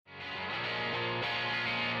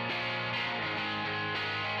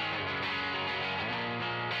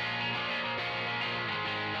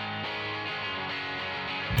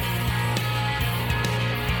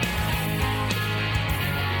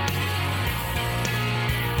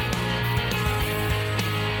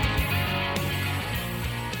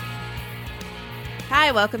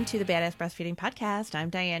Hi, welcome to the Badass Breastfeeding Podcast. I'm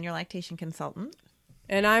Diane, your lactation consultant.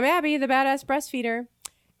 And I'm Abby, the Badass Breastfeeder.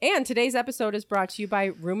 And today's episode is brought to you by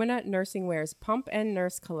Rumina Nursing Wear's Pump and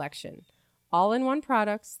Nurse Collection. All-in-one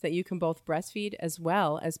products that you can both breastfeed as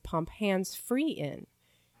well as pump hands-free in.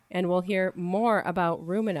 And we'll hear more about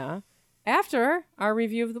Rumina after our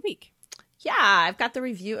review of the week. Yeah, I've got the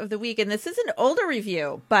review of the week, and this is an older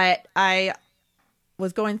review, but I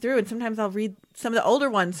was going through, and sometimes I'll read some of the older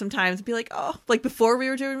ones sometimes and be like, oh, like before we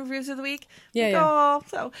were doing reviews of the week. Oh,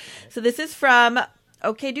 so this is from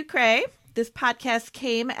OK Ducray. This podcast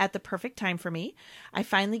came at the perfect time for me. I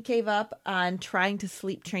finally gave up on trying to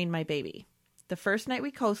sleep train my baby. The first night we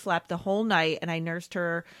co-slept the whole night, and I nursed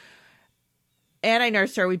her.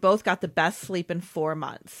 We both got the best sleep in 4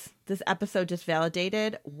 months. This episode just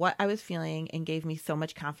validated what I was feeling and gave me so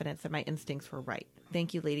much confidence that my instincts were right.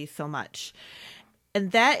 Thank you, ladies, so much.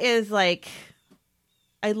 And that is like,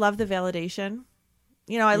 I love the validation.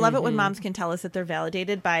 You know, I love it when moms can tell us that they're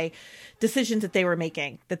validated by decisions that they were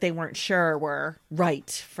making, that they weren't sure were right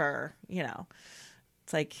for, you know.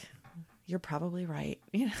 It's like, you're probably right.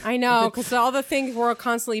 You know? I know, because all the things we're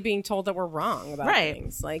constantly being told that we're wrong about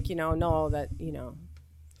things. Like,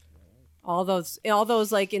 all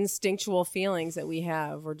those like instinctual feelings that we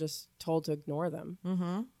have, we're just told to ignore them.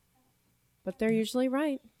 Mm-hmm. But they're usually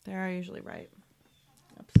right. They are usually right.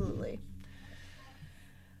 Absolutely.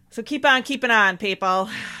 So keep on keeping on, people.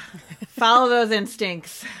 Follow those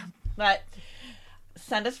instincts. But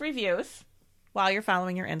send us reviews while you're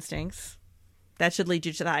following your instincts. That should lead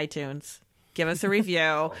you to the iTunes. Give us a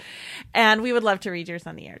review. And we would love to read yours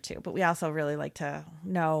on the air too. But we also really like to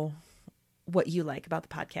know what you like about the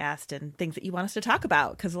podcast and things that you want us to talk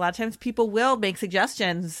about. Because a lot of times people will make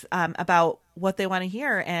suggestions about what they want to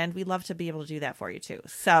hear. And we love to be able to do that for you too.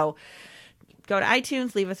 So go to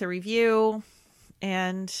iTunes, leave us a review,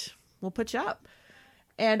 and we'll put you up.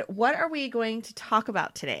 And what are we going to talk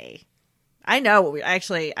about today? I know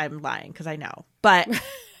I'm lying because I know, but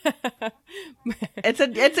it's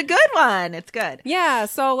a good one. It's good. Yeah.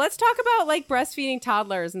 So let's talk about like breastfeeding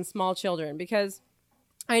toddlers and small children, because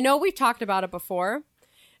I know we've talked about it before,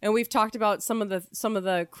 and we've talked about some of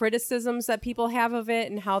the criticisms that people have of it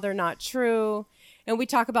and how they're not true. And we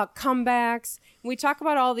talk about comebacks. And we talk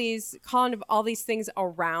about all these things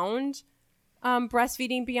around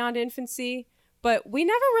breastfeeding beyond infancy, but we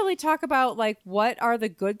never really talk about like what are the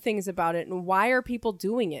good things about it and why are people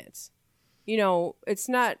doing it. You know, it's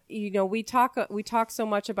not, we talk so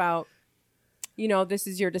much about, this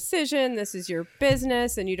is your decision, this is your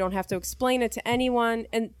business, and you don't have to explain it to anyone.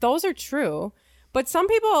 And those are true. But some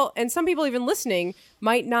people even listening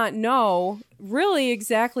might not know really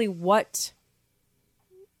exactly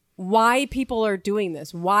why people are doing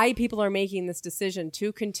this, why people are making this decision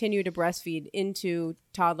to continue to breastfeed into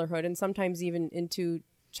toddlerhood and sometimes even into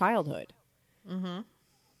childhood. Mm-hmm.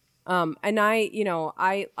 And I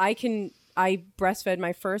breastfed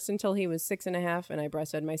my first until he was 6.5, and I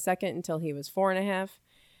breastfed my second until he was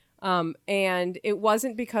 4.5. And it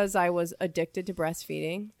wasn't because I was addicted to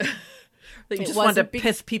breastfeeding. That you just wanted to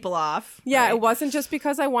piss people off. Yeah, right? It wasn't just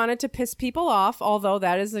because I wanted to piss people off, although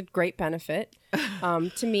that is a great benefit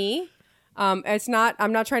to me. It's not.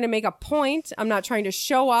 I'm not trying to make a point. I'm not trying to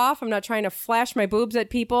show off. I'm not trying to flash my boobs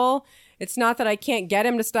at people. It's not that I can't get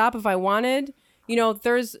him to stop if I wanted.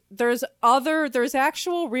 There's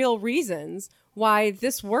actual real reasons why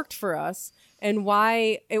this worked for us and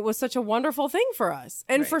why it was such a wonderful thing for us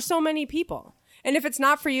and for so many people. And if it's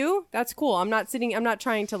not for you, that's cool. I'm not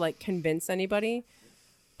trying to like convince anybody,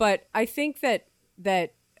 but I think that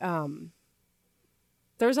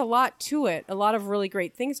there's a lot to it, a lot of really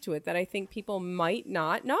great things to it that I think people might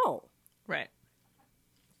not know. Right.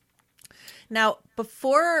 Now,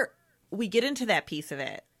 before we get into that piece of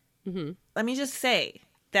it, let me just say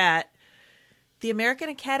that the American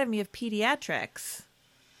Academy of Pediatrics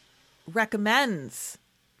recommends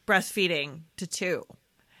breastfeeding to 2.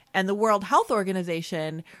 And the World Health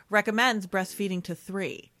Organization recommends breastfeeding to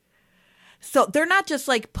 3. So they're not just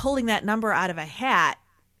like pulling that number out of a hat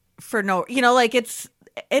for no,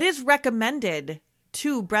 it is recommended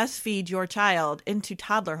to breastfeed your child into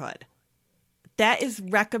toddlerhood. That is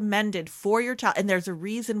recommended for your child. And there's a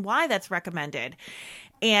reason why that's recommended.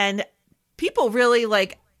 And people really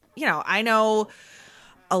I know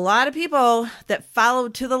a lot of people that follow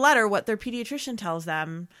to the letter what their pediatrician tells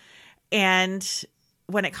them. And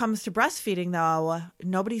when it comes to breastfeeding, though,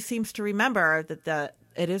 nobody seems to remember that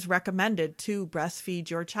it is recommended to breastfeed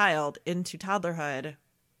your child into toddlerhood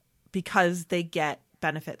because they get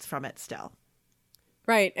benefits from it still.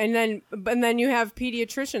 Right. And then you have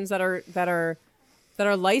pediatricians that are that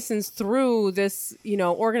are licensed through this,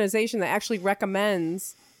 organization that actually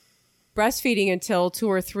recommends breastfeeding until 2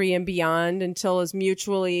 or 3 and beyond, until is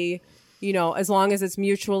mutually, as long as it's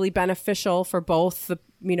mutually beneficial for both the,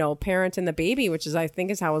 parent and the baby, which is, I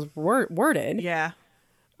think is how it's worded. Yeah.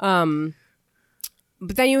 But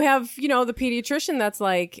then you have, the pediatrician that's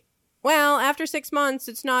like, well, after 6 months,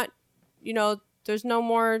 it's not, there's no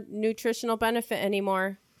more nutritional benefit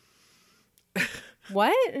anymore.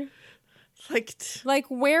 What? Like,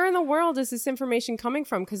 where in the world is this information coming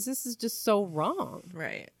from? Because this is just so wrong.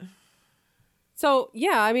 Right. So,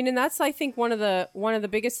 yeah, I mean, and that's, I think, one of the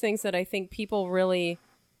biggest things that I think people really,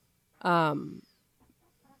 one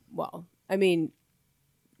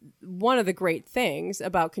of the great things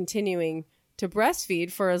about continuing to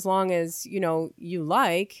breastfeed for as long as, you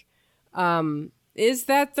like, is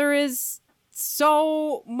that there is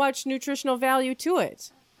so much nutritional value to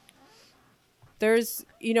it. There's,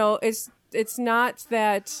 it's not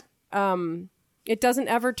that, it doesn't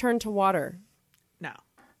ever turn to water. No.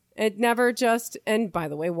 It never just, and by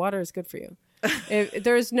the way, water is good for you. It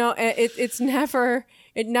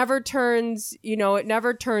never turns, it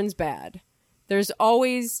never turns bad. There's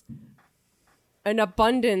always an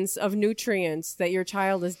abundance of nutrients that your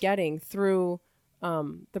child is getting through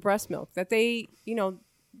the breast milk that they,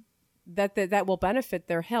 that will benefit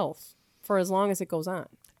their health for as long as it goes on.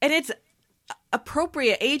 And it's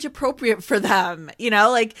age appropriate for them,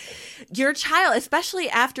 like your child, especially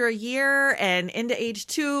after a year and into age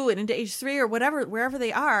 2 and into age 3 or whatever, wherever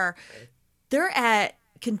they are, they're at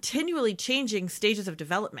continually changing stages of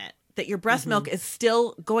development that your breast milk is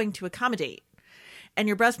still going to accommodate. And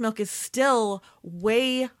your breast milk is still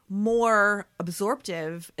way more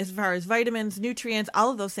absorptive as far as vitamins, nutrients,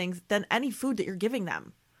 all of those things than any food that you're giving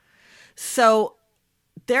them. So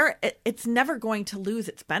it's never going to lose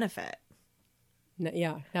its benefit.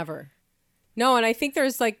 Yeah, never. No, and I think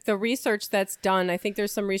there's like the research that's done. I think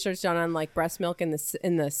there's some research done on like breast milk in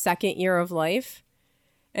the second year of life,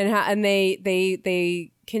 and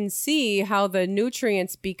they can see how the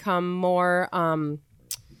nutrients become more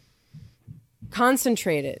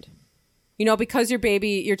concentrated. Because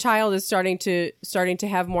your child is starting to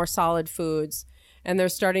have more solid foods, and they're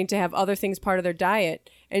starting to have other things part of their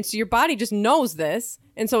diet. And so your body just knows this.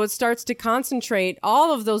 And so it starts to concentrate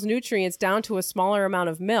all of those nutrients down to a smaller amount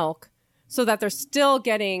of milk so that they're still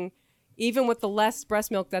getting, even with the less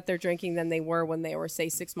breast milk that they're drinking than they were when they were, say,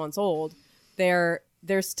 6 months old, they're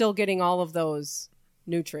still getting all of those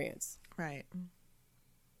nutrients. Right.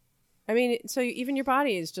 I mean, so even your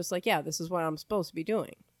body is just like, yeah, this is what I'm supposed to be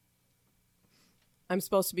doing. I'm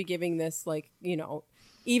supposed to be giving this, like,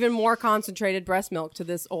 even more concentrated breast milk to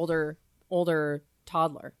this older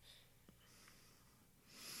toddler.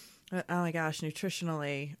 Oh my gosh,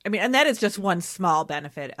 nutritionally. I mean, and that is just one small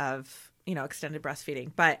benefit of, extended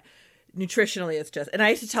breastfeeding. But nutritionally, it's just, and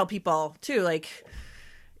I used to tell people too, like,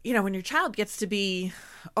 when your child gets to be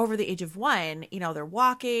over the age of 1, they're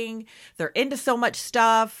walking, they're into so much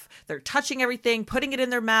stuff, they're touching everything, putting it in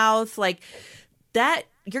their mouth, like that,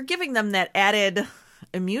 you're giving them that added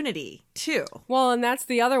immunity too. Well, and that's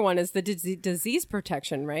the other one is the disease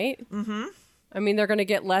protection, right? Mm-hmm. I mean, they're going to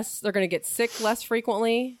get sick less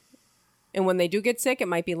frequently. And when they do get sick, it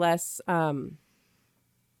might be less, it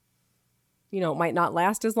might not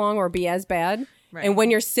last as long or be as bad. Right. And when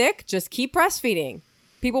you're sick, just keep breastfeeding.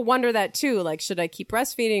 People wonder that too. Like, should I keep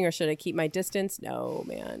breastfeeding or should I keep my distance? No,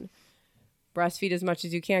 man. Breastfeed as much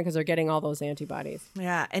as you can because they're getting all those antibodies.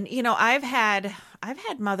 Yeah. And, I've had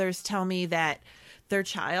mothers tell me that their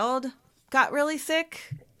child got really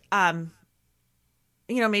sick,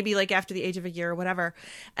 maybe like after the age of a year or whatever.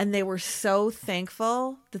 And they were so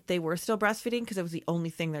thankful that they were still breastfeeding because it was the only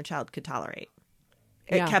thing their child could tolerate.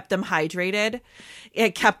 It kept them hydrated.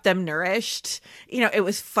 It kept them nourished. It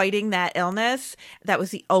was fighting that illness. That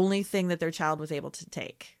was the only thing that their child was able to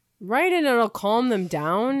take. Right. And it'll calm them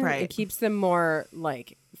down. Right. It keeps them more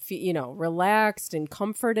like, relaxed and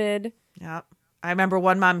comforted. Yeah. I remember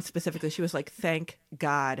one mom specifically, she was like, thank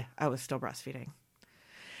God I was still breastfeeding.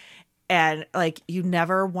 And like, you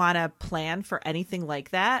never want to plan for anything like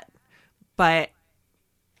that, but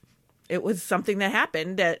it was something that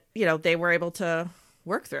happened that, they were able to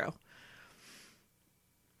work through.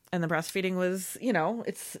 And the breastfeeding was,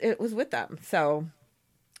 it was with them. So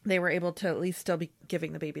they were able to at least still be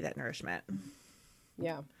giving the baby that nourishment.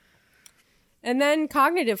 Yeah. And then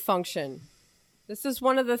cognitive function. This is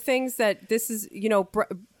one of the things that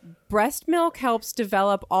breast milk helps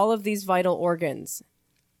develop all of these vital organs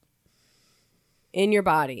in your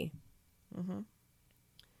body. Mm-hmm.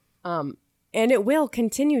 And it will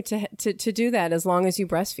continue to do that as long as you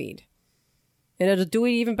breastfeed. And it'll do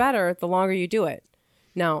it even better the longer you do it.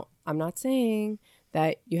 Now, I'm not saying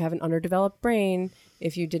that you have an underdeveloped brain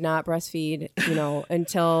if you did not breastfeed,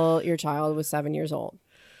 until your child was 7 years old.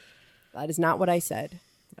 That is not what I said.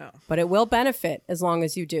 Oh. But it will benefit as long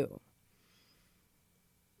as you do.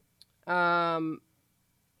 And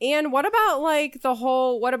what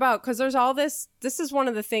about because there's all this is one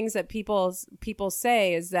of the things that people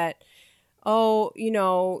say is that,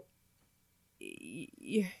 you're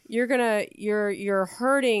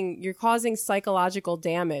causing psychological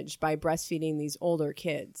damage by breastfeeding these older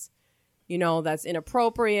kids. That's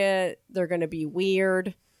inappropriate. They're going to be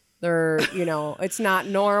weird. They're, it's not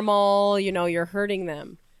normal. You're hurting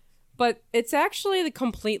them. But it's actually the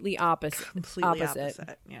completely opposite. Completely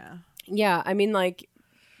opposite. Yeah. Yeah. I mean,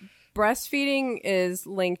 breastfeeding is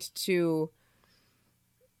linked to,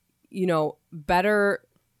 better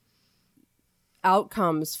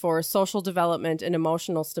outcomes for social development and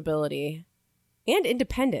emotional stability and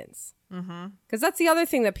independence. Because that's the other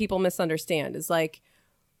thing that people misunderstand is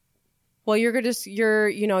well, you're going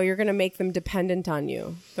to make them dependent on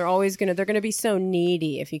you. They're going to be so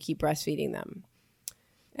needy if you keep breastfeeding them.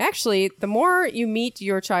 Actually, the more you meet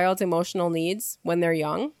your child's emotional needs when they're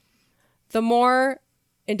young, the more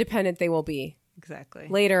independent they will be. Exactly.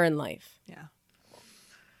 Later in life. Yeah.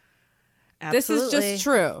 This is Absolutely. just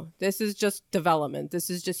true. This is just development. This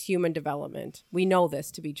is just human development. We know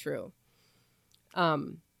this to be true.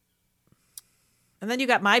 And then you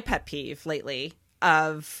got my pet peeve lately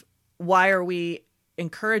of why are we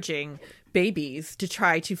encouraging babies to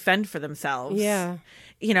try to fend for themselves? Yeah.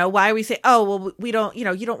 Why we say, oh, well, we don't,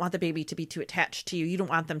 you don't want the baby to be too attached to you. You don't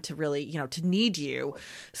want them to really, to need you.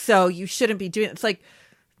 So you shouldn't be doing it. It's like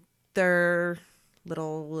they're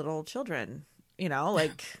little children,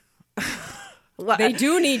 They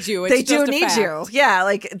do need you. It's they do just a need fact. you.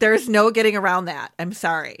 Yeah. There's no getting around that. I'm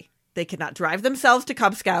sorry. They cannot drive themselves to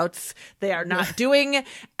Cub Scouts. They are not doing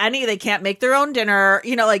they can't make their own dinner.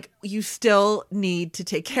 You still need to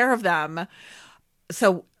take care of them.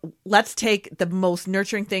 So let's take the most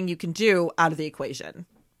nurturing thing you can do out of the equation.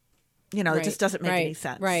 It just doesn't make any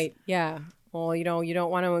sense. Right. Yeah. Well, you don't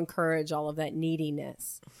want to encourage all of that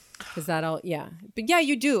neediness. Because yeah. But yeah,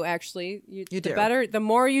 you do actually. You do. The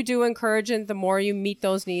more you do encourage it, the more you meet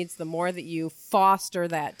those needs, the more that you foster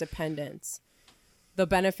that dependence. The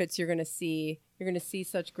benefits you're going to see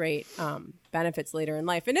such great benefits later in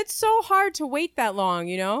life. And it's so hard to wait that long,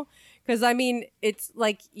 because it's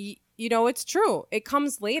it's true. It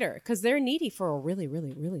comes later because they're needy for a really,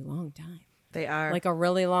 really, really long time. They are. A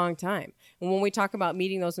really long time. And when we talk about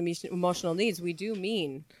meeting those emotional needs, we do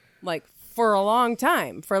mean for a long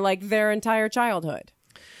time, for their entire childhood.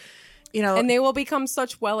 And they will become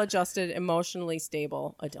such well-adjusted, emotionally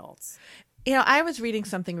stable adults. I was reading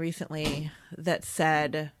something recently that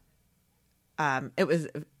said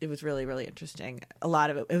it was really, really interesting. A lot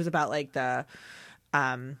of it was about the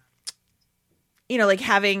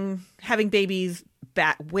having babies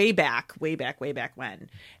way back when,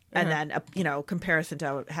 and then comparison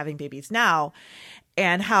to having babies now,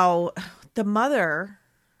 and how the mother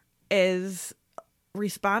is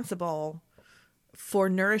responsible for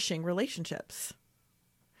nourishing relationships.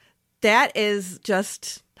 That is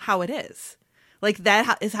just how it is.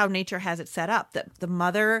 That is how nature has it set up, that the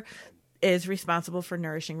mother is responsible for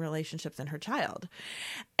nourishing relationships in her child.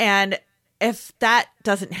 And if that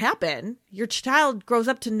doesn't happen, your child grows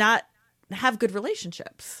up to not have good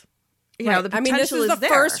relationships. The potential this is the there.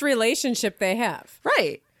 first relationship they have.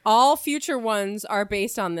 Right. All future ones are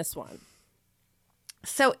based on this one.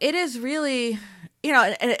 So it is really,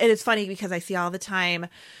 and it's funny because I see all the time,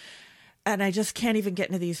 and I just can't even get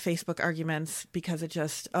into these Facebook arguments because it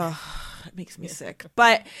just, it makes me sick.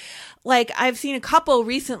 But I've seen a couple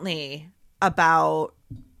recently about,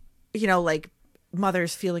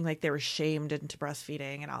 mothers feeling like they were shamed into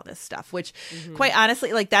breastfeeding and all this stuff, which quite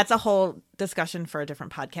honestly, that's a whole discussion for a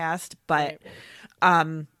different podcast. But,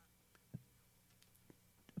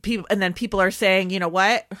 people are saying, you know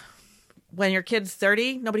what? When your kid's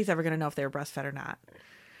 30, nobody's ever going to know if they were breastfed or not.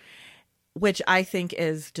 Which I think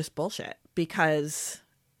is just bullshit, because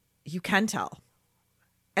you can tell.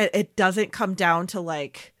 It doesn't come down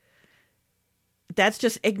to that's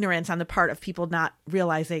just ignorance on the part of people not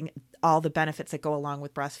realizing all the benefits that go along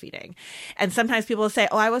with breastfeeding. And sometimes people will say,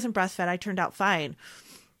 oh, I wasn't breastfed. I turned out fine.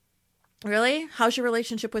 Really? How's your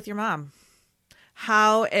relationship with your mom?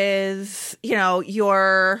 How is,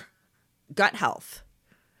 your gut health?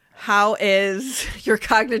 How is your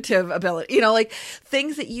cognitive ability?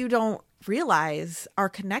 Things that you don't realize are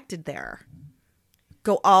connected there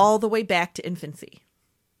go all the way back to infancy.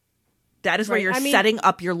 That is where you're setting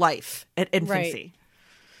up your life at infancy.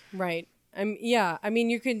 Right.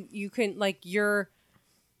 You can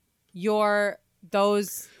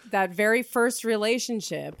that very first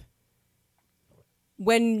relationship,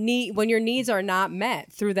 when your needs are not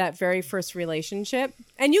met through that very first relationship,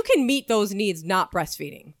 and you can meet those needs not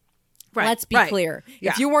breastfeeding. Right. Let's be clear.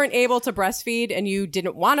 Yeah. If you weren't able to breastfeed and you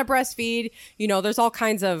didn't want to breastfeed, there's all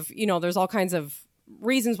kinds of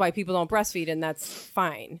reasons why people don't breastfeed, and that's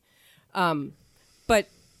fine. But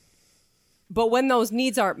when those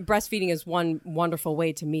needs are, breastfeeding is one wonderful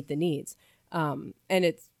way to meet the needs. And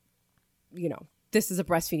it's, this is a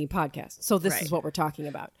breastfeeding podcast, so this is what we're talking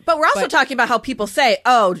about. But we're also talking about how people say,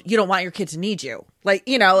 "Oh, you don't want your kid to need you," so it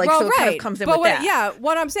kind of comes in with that. Yeah,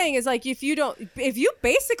 what I'm saying is if you don't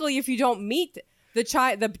meet the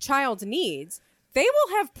child's needs, they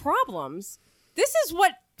will have problems. This is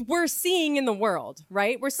what we're seeing in the world,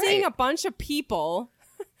 right? We're seeing a bunch of people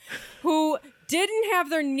who didn't have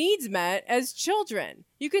their needs met as children.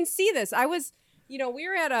 You can see this. I was, we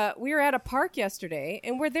were at a park yesterday,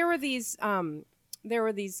 and where there were these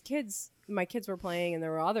kids. My kids were playing, and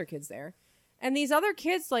there were other kids there, and these other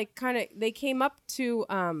kids they came up to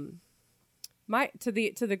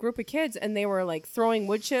the group of kids, and they were throwing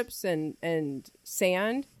wood chips and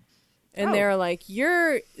sand, and they're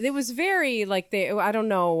it was very I don't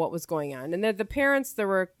know what was going on, and the parents, there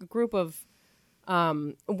were a group of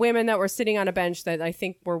women that were sitting on a bench that I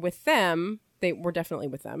think were with them. They were definitely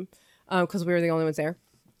with them because we were the only ones there,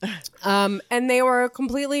 and they were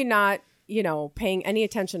completely not paying any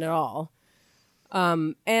attention at all.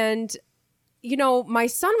 And my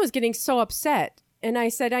son was getting so upset, and I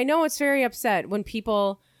said, I know it's very upset when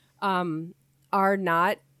people are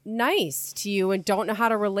not nice to you and don't know how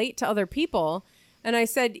to relate to other people. And I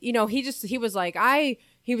said, he was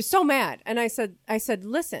he was so mad. And I said,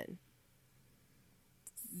 listen,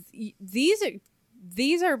 these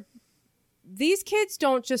kids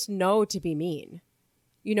don't just know to be mean,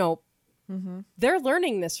 they're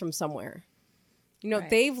learning this from somewhere.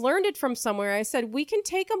 They've learned it from somewhere. I said, we can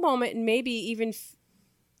take a moment and maybe even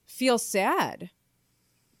feel sad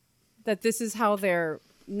that this is how they're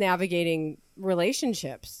navigating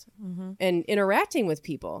relationships and interacting with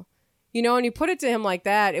people. And you put it to him like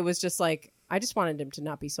that, it was just I just wanted him to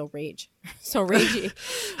not be so ragey.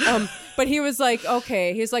 But he was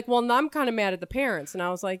okay. He's well, I'm kind of mad at the parents. And I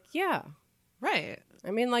was yeah. Right.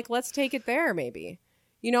 I mean, let's take it there maybe.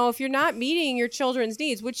 If you're not meeting your children's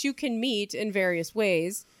needs, which you can meet in various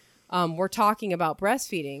ways, we're talking about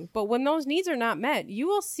breastfeeding. But when those needs are not met, you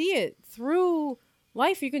will see it through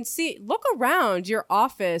life. You can look around your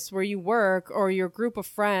office where you work, or your group of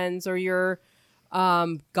friends, or your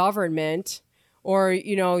government, or,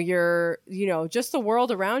 your, just the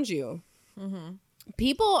world around you. Mm-hmm.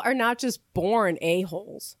 People are not just born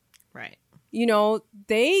a-holes. Right.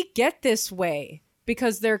 They get this way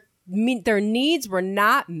because their needs were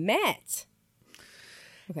not met.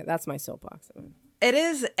 Okay, that's my soapbox. It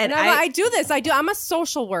is, and I do this. I'm a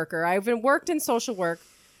social worker. I've worked in social work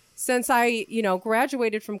since I,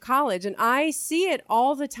 graduated from college, and I see it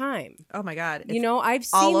all the time. Oh my God! I've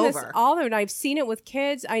seen this all over, and I've seen it with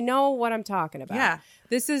kids. I know what I'm talking about. Yeah,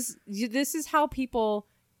 this is how people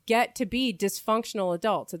get to be dysfunctional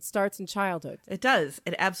adults. It starts in childhood. It does.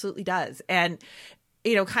 It absolutely does. And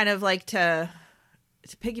kind of to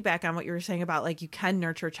piggyback on what you were saying about you can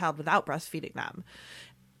nurture a child without breastfeeding them.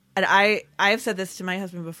 And I have said this to my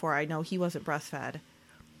husband before. I know he wasn't breastfed,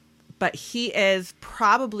 but he is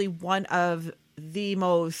probably one of the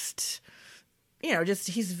most,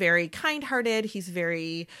 he's very kind-hearted. He's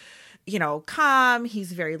very, calm.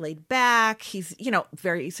 He's very laid back. He's,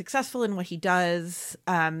 very successful in what he does.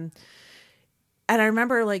 And I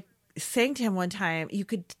remember saying to him one time, you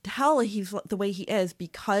could tell he's the way he is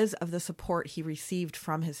because of the support he received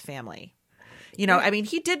from his family. I mean,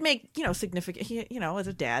 he did make, significant, he, as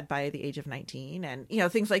a dad by the age of 19 and,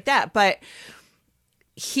 things like that. But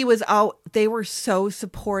they were so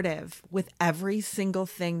supportive with every single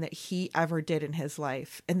thing that he ever did in his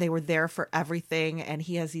life. And they were there for everything. And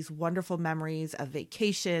he has these wonderful memories of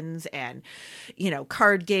vacations and,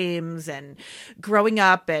 card games and growing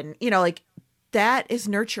up and, that is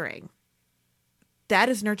nurturing. That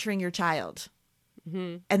is nurturing your child.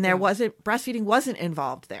 Mm-hmm. And breastfeeding wasn't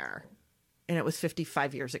involved there. And it was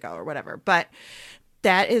 55 years ago or whatever. But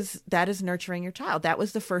that is nurturing your child. That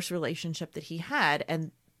was the first relationship that he had.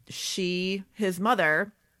 And his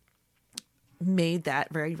mother, made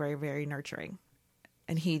that very, very, very nurturing.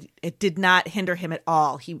 And it did not hinder him at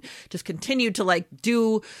all. He just continued to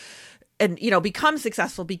do and, become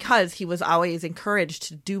successful because he was always encouraged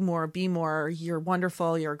to do more, be more. You're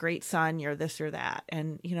wonderful. You're a great son. You're this or that.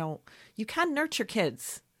 And, you can nurture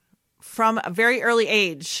kids from a very early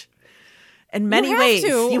age. in many ways.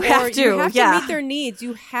 You have to. You have to meet their needs.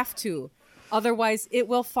 You have to. Otherwise, it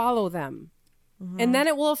will follow them. And then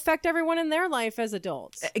it will affect everyone in their life as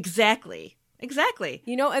adults. Exactly.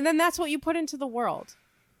 You know, and then that's what you put into the world.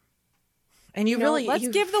 And let's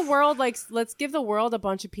give the world a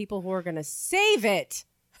bunch of people who are going to save it.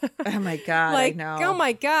 Oh my God, I know. Oh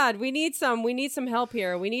my God, we need some help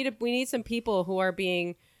here. We need some people who are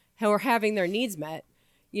having their needs met.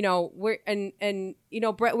 You know, we're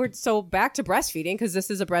so back to breastfeeding, because this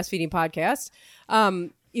is a breastfeeding podcast.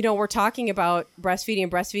 You know, we're talking about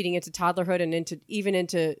breastfeeding into toddlerhood and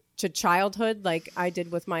into childhood, like I did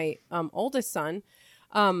with my oldest son.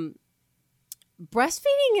 Breastfeeding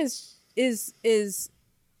is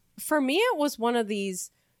for me, it was one of these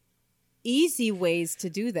easy ways to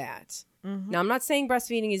do that. Now, I'm not saying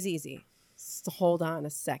breastfeeding is easy. So hold on a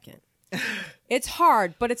second. It's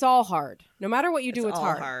hard, but it's all hard. No matter what you do, it's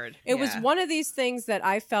hard. It was one of these things that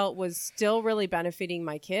I felt was still really benefiting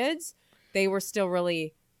my kids. They were still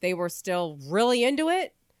really into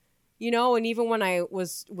it, you know, and even when I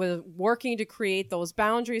was working to create those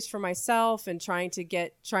boundaries for myself and trying to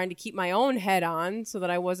keep my own head on so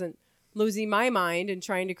that I wasn't losing my mind and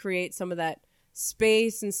trying to create some of that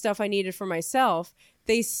space and stuff I needed for myself,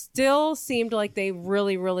 they still seemed like they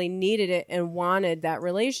really, really needed it and wanted that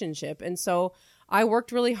relationship. And so I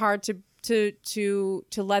worked really hard to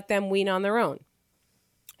let them wean on their own.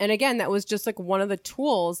 And again, that was just like one of the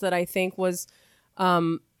tools that I think was,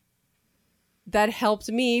 that helped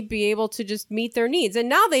me be able to just meet their needs. And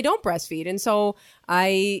now they don't breastfeed. And so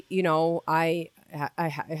I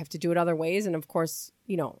have to do it other ways. And of course,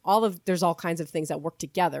 you know, there's all kinds of things that work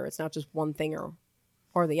together. It's not just one thing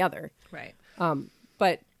or the other. Right.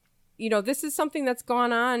 But, you know, this is something that's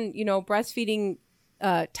gone on, you know, breastfeeding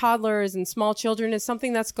toddlers and small children is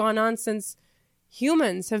something that's gone on since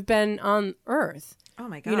humans have been on Earth. Oh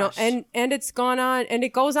my gosh. You know, and it's gone on, and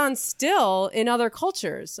it goes on still in other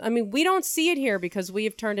cultures. I mean, we don't see it here because we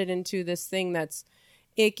have turned it into this thing that's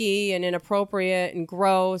icky and inappropriate and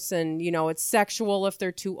gross, and, you know, it's sexual if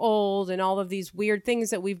they're too old, and all of these weird things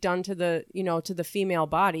that we've done to the female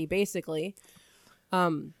body, basically.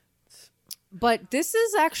 But this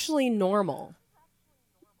is actually normal.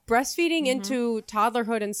 Breastfeeding into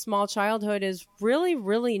toddlerhood and small childhood is really,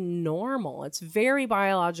 really normal. It's very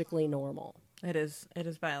biologically normal. It is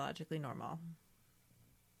biologically normal.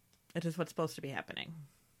 It is what's supposed to be happening.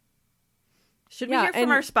 Should we hear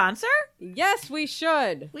from our sponsor? Yes, we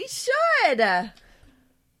should. We should.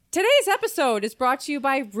 Today's episode is brought to you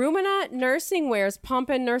by Rumina Nursing Wear's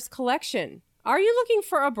Pump and Nurse Collection. Are you looking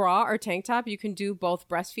for a bra or tank top you can do both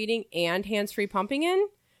breastfeeding and hands-free pumping in?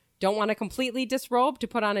 Don't want to completely disrobe to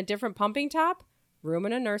put on a different pumping top?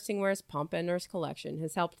 Rumina Nursing Wear's Pump and Nurse Collection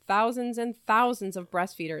has helped thousands and thousands of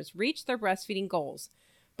breastfeeders reach their breastfeeding goals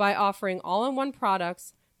by offering all-in-one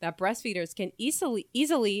products that breastfeeders can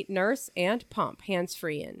easily nurse and pump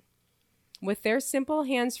hands-free in. With their simple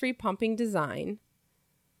hands-free pumping design,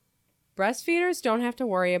 breastfeeders don't have to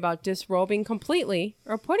worry about disrobing completely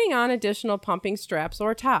or putting on additional pumping straps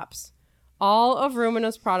or tops. All of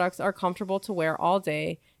Rumina's products are comfortable to wear all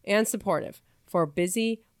day and supportive for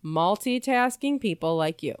busy, multitasking people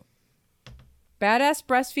like you. Badass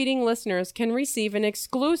Breastfeeding listeners can receive an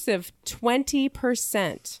exclusive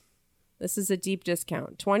 20%. This is a deep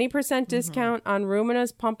discount. 20% discount on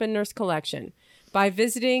Rumina's Pump and Nurse Collection by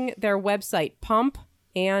visiting their website,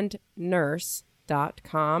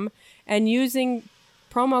 pumpandnurse.com, and using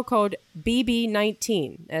promo code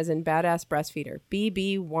BB19, as in Badass Breastfeeder,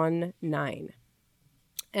 BB19.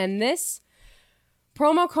 And this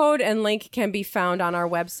promo code and link can be found on our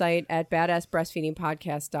website at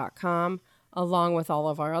badassbreastfeedingpodcast.com, along with all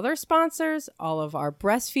of our other sponsors, all of our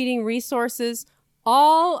breastfeeding resources,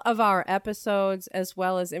 all of our episodes, as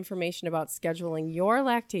well as information about scheduling your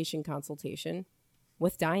lactation consultation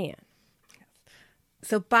with Diane.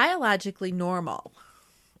 So biologically normal.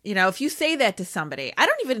 You know, if you say that to somebody, I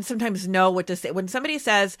don't even sometimes know what to say. When somebody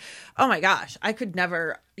says, oh my gosh, I could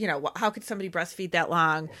never, you know, how could somebody breastfeed that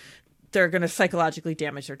long? They're going to psychologically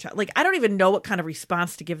damage their child. Like, I don't even know what kind of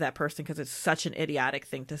response to give that person because it's such an idiotic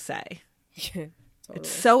thing to say. Totally. It's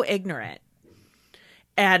so ignorant.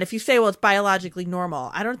 And if you say, well, it's biologically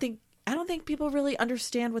normal, I don't think people really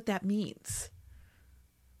understand what that means.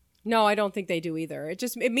 No, I don't think they do either.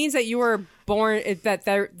 It means that you were born, that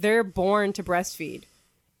they're born to breastfeed,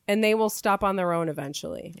 and they will stop on their own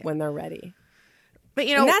eventually when they're ready. But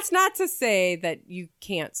you know, and that's not to say that you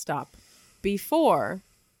can't stop before,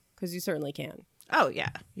 because you certainly can. Oh yeah,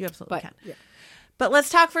 you absolutely can. Yeah. But let's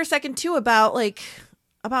talk for a second too about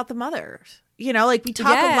the mothers. Like we talk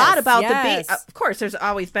a lot about the yes. baby. Of course, there's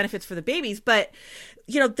always benefits for the babies, but,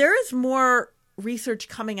 there is more research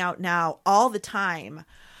coming out now all the time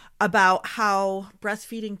about how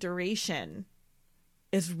breastfeeding duration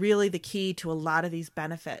is really the key to a lot of these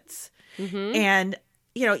benefits. Mm-hmm. And,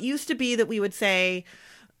 it used to be that we would say,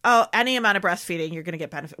 oh, any amount of breastfeeding, you're going to get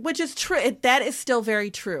benefit, which is true. That is still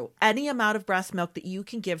very true. Any amount of breast milk that you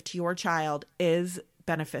can give to your child is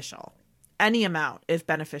beneficial. Any amount is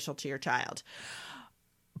beneficial to your child.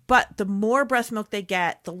 But the more breast milk they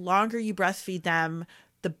get, the longer you breastfeed them,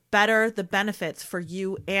 the better the benefits for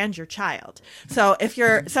you and your child. So if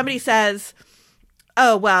somebody says,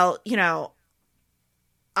 oh, well,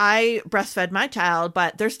 I breastfed my child,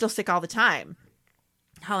 but they're still sick all the time.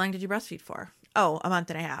 How long did you breastfeed for? Oh, a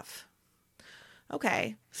month and a half.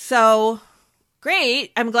 Okay. So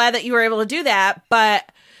great. I'm glad that you were able to do that,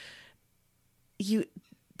 but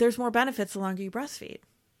there's more benefits the longer you breastfeed.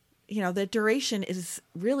 The duration is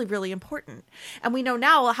really, really important. And we know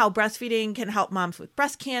now how breastfeeding can help moms with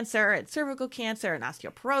breast cancer and cervical cancer and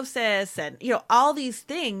osteoporosis and, all these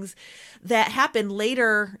things that happen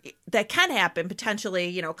later, that can happen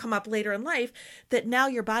potentially, come up later in life, that now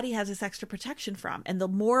your body has this extra protection from. And the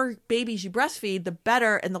more babies you breastfeed, the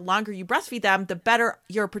better, and the longer you breastfeed them, the better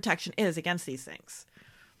your protection is against these things.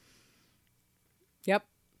 Yep.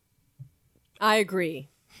 I agree.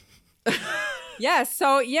 Yes.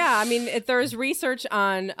 So, yeah, there's research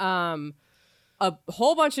on a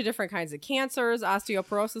whole bunch of different kinds of cancers,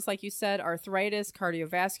 osteoporosis, like you said, arthritis,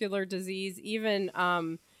 cardiovascular disease, even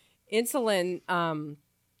insulin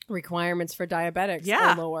requirements for diabetics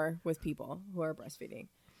are lower with people who are breastfeeding,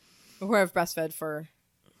 who have breastfed for,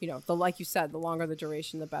 like you said, the longer the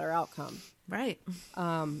duration, the better outcome. Right.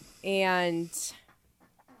 And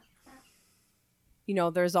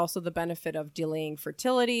there's also the benefit of delaying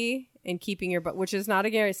fertility and keeping your, which is not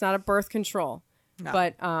it's not a birth control,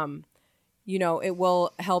 but, it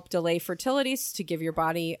will help delay fertility to give your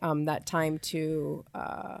body that time to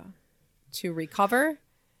recover.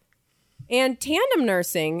 And tandem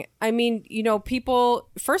nursing, people,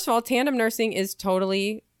 first of all, tandem nursing is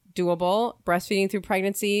totally doable. Breastfeeding through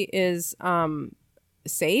pregnancy is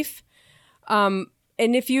safe. And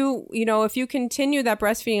if you continue that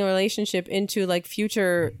breastfeeding relationship into like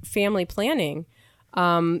future family planning,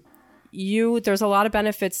 there's a lot of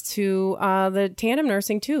benefits to the tandem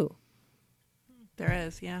nursing too. There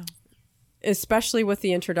is, yeah. Especially with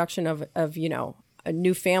the introduction of a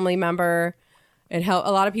new family member, and how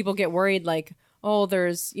a lot of people get worried, like, oh,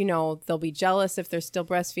 there's they'll be jealous if they're still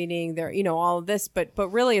breastfeeding. They're all of this, but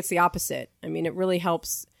really it's the opposite. It really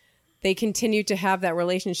helps. They continue to have that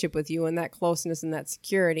relationship with you and that closeness and that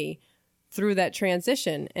security through that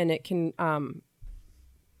transition. And it can,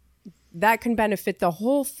 that can benefit the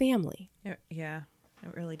whole family. Yeah,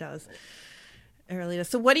 it really does. It really does.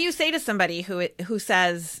 So what do you say to somebody who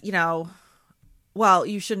says, well,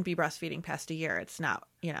 you shouldn't be breastfeeding past a year. It's not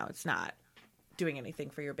doing anything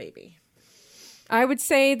for your baby. I would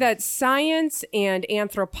say that science and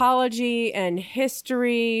anthropology and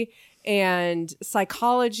history and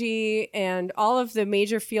psychology and all of the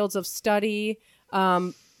major fields of study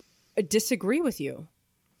disagree with you.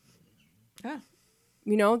 Yeah.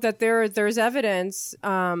 That there's evidence,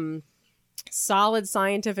 solid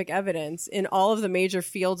scientific evidence in all of the major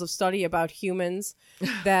fields of study about humans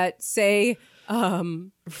that say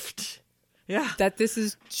that this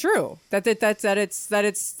is true, that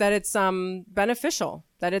it's beneficial,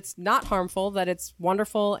 that it's not harmful, that it's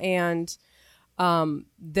wonderful, and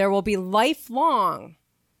there will be wonderful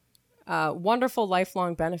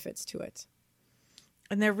lifelong benefits to it.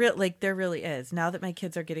 And there really is. Now that my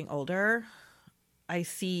kids are getting older, I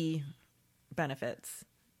see benefits,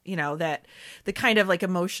 that the kind of like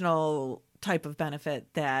emotional type of benefit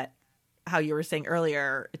that, how you were saying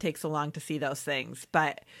earlier, it takes so long to see those things,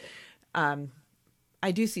 but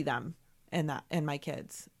I do see them in my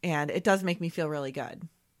kids, and it does make me feel really good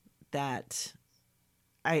that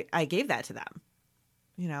I gave that to them,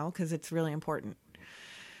 because it's really important.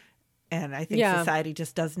 And I think society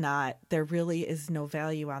just does not, there really is no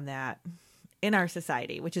value on that in our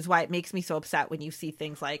society, which is why it makes me so upset when you see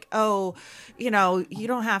things like, oh, you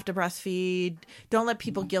don't have to breastfeed. Don't let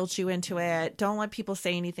people guilt you into it. Don't let people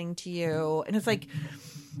say anything to you. And it's like,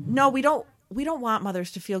 no, we don't want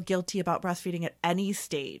mothers to feel guilty about breastfeeding at any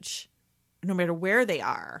stage, no matter where they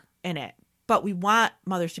are in it. But we want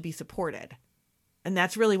mothers to be supported. And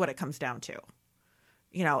that's really what it comes down to.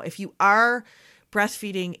 If you are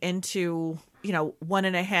breastfeeding into,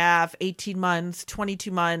 1.5, 18 months,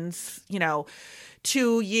 22 months,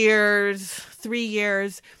 2 years, 3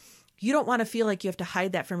 years, you don't want to feel like you have to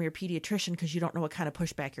hide that from your pediatrician because you don't know what kind of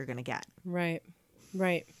pushback you're going to get. Right.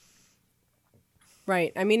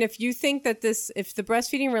 I mean, if you think that if the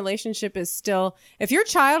breastfeeding relationship is still, if your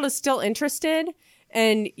child is still interested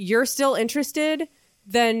and you're still interested,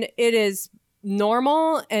 then it is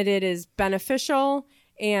normal and it is beneficial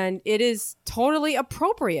and it is totally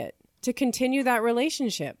appropriate to continue that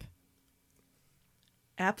relationship.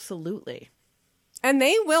 Absolutely. And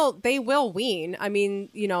they will wean. I mean,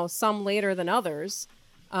 some later than others.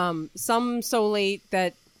 Some so late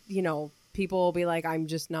that, people will be like, I'm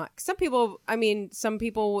just not. Some people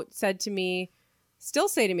said to me, still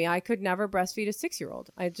say to me, I could never breastfeed a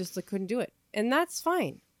 6-year-old. I just couldn't do it. And that's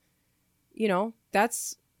fine.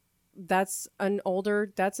 That's a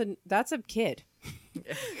kid.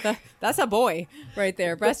 That's a boy right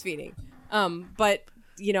there breastfeeding. But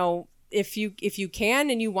if you can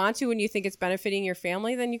and you want to and you think it's benefiting your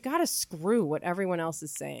family, then you got to screw what everyone else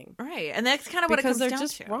is saying. Right. And that's kind of what it comes down to.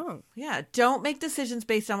 Because they're just wrong. Yeah. Don't make decisions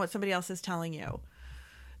based on what somebody else is telling you.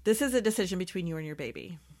 This is a decision between you and your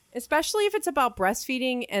baby. Especially if it's about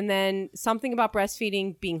breastfeeding and then something about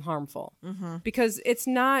breastfeeding being harmful. Mm-hmm. Because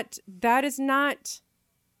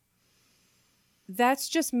that's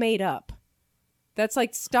just made up. That's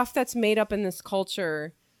like stuff that's made up in this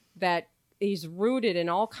culture that is rooted in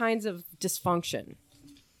all kinds of dysfunction.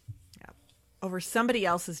 Yeah. Over somebody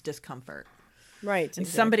else's discomfort. Right. And exactly.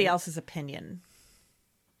 somebody else's opinion.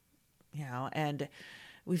 And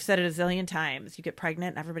we've said it a zillion times. You get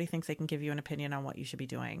pregnant and everybody thinks they can give you an opinion on what you should be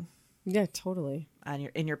doing. Yeah, totally.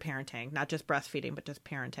 In your parenting, not just breastfeeding, but just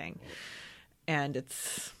parenting. And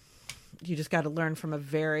you just got to learn from a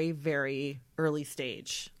very, very early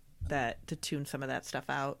stage to tune some of that stuff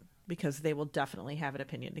out, because they will definitely have an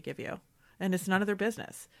opinion to give you. And it's none of their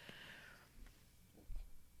business.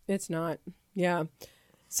 It's not. Yeah.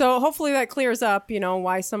 So hopefully that clears up,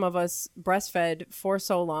 why some of us breastfed for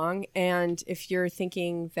so long. And if you're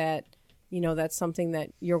thinking that, that's something that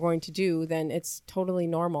you're going to do, then it's totally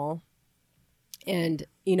normal. And,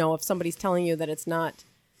 if somebody's telling you that it's not,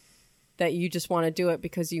 that you just want to do it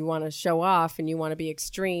because you want to show off and you want to be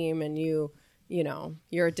extreme and you're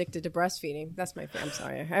addicted to breastfeeding. I'm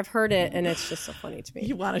sorry. I've heard it and it's just so funny to me.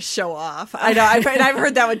 You want to show off. I know. I've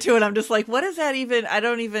heard that one too. And I'm just like, what is that even? I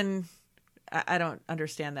don't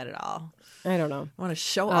understand that at all. I don't know. I want to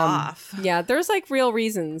show off. Yeah. There's real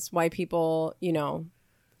reasons why people,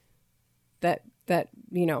 that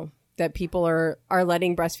people are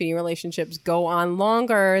letting breastfeeding relationships go on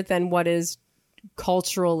longer than what is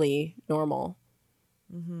culturally normal.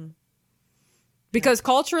 Mm-hmm. Because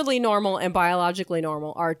culturally normal and biologically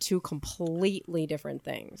normal are two completely different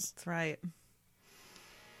things. That's right.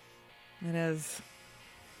 It is.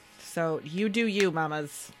 So you do you,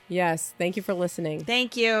 mamas. Yes. Thank you for listening.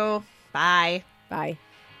 Thank you. Bye. Bye.